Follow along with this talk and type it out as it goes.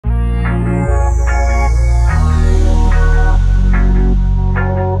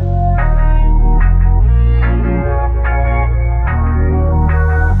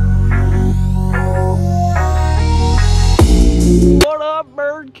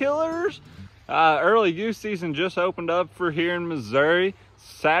killers. Early goose season just opened up for here in Missouri.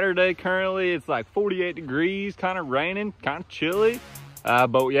 Saturday currently it's like 48 degrees, kind of raining, kind of chilly.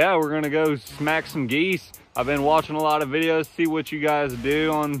 But yeah, we're gonna go smack some geese. I've been watching a lot of videos, see what you guys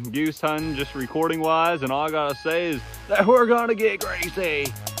do on goose hunting, just recording wise, and all I gotta say is that we're gonna get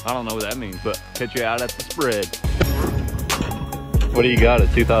greasy. I don't know what that means, but catch you out at the spread. What do you got, a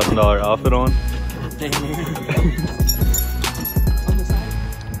 $2,000 outfit on?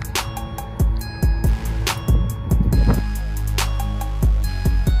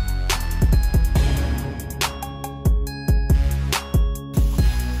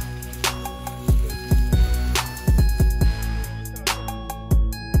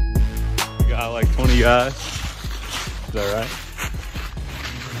 Got like 20 guys. Is that right?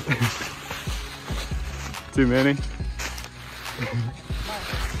 Too many?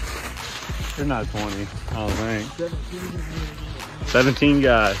 They're not 20, I don't think. 17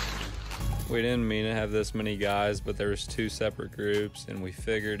 guys. We didn't mean to have this many guys, but there was 2 separate groups, and we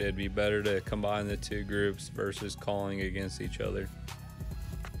figured it'd be better to combine the 2 groups versus calling against each other.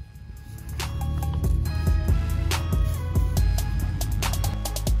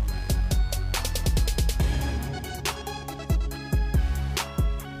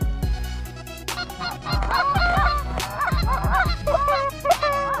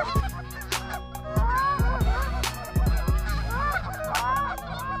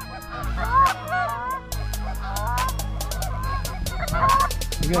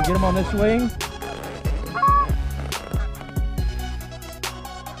 You gonna get him on this wing?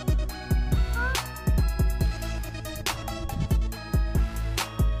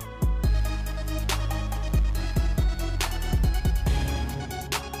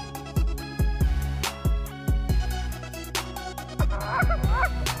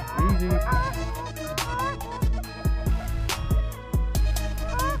 Easy.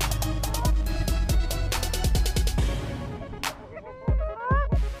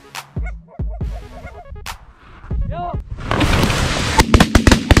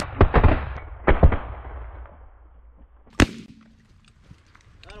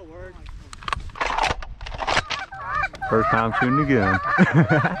 That'll work. First time shooting a gun.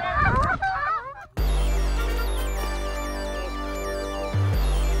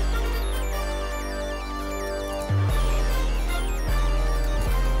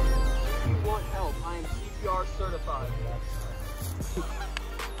 If you want help, I am CPR certified.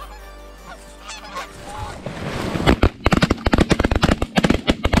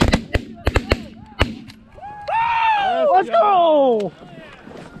 Let's go!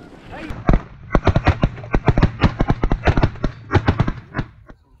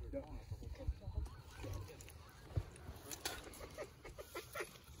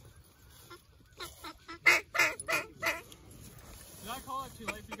 Did I call it too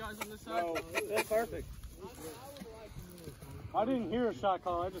late for you guys on this side? No, that's perfect. I didn't hear a shot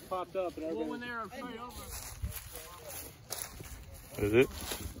call, I just popped up. And Well, when they were straight over. Is it?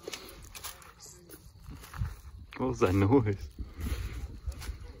 What was that noise?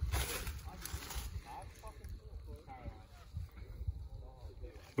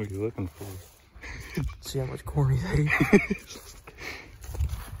 What are you looking for? See how much corn he's ate. I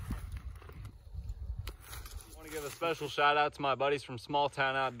want to give a special shout out to my buddies from Small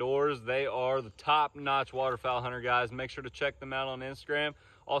Town Outdoors. They are the top-notch waterfowl hunter guys. Make sure to check them out on Instagram.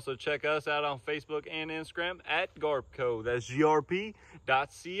 Also check us out on Facebook and Instagram at GARPCO. That's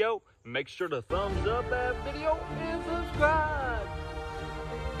grp.co. Make sure to thumbs up that video and subscribe.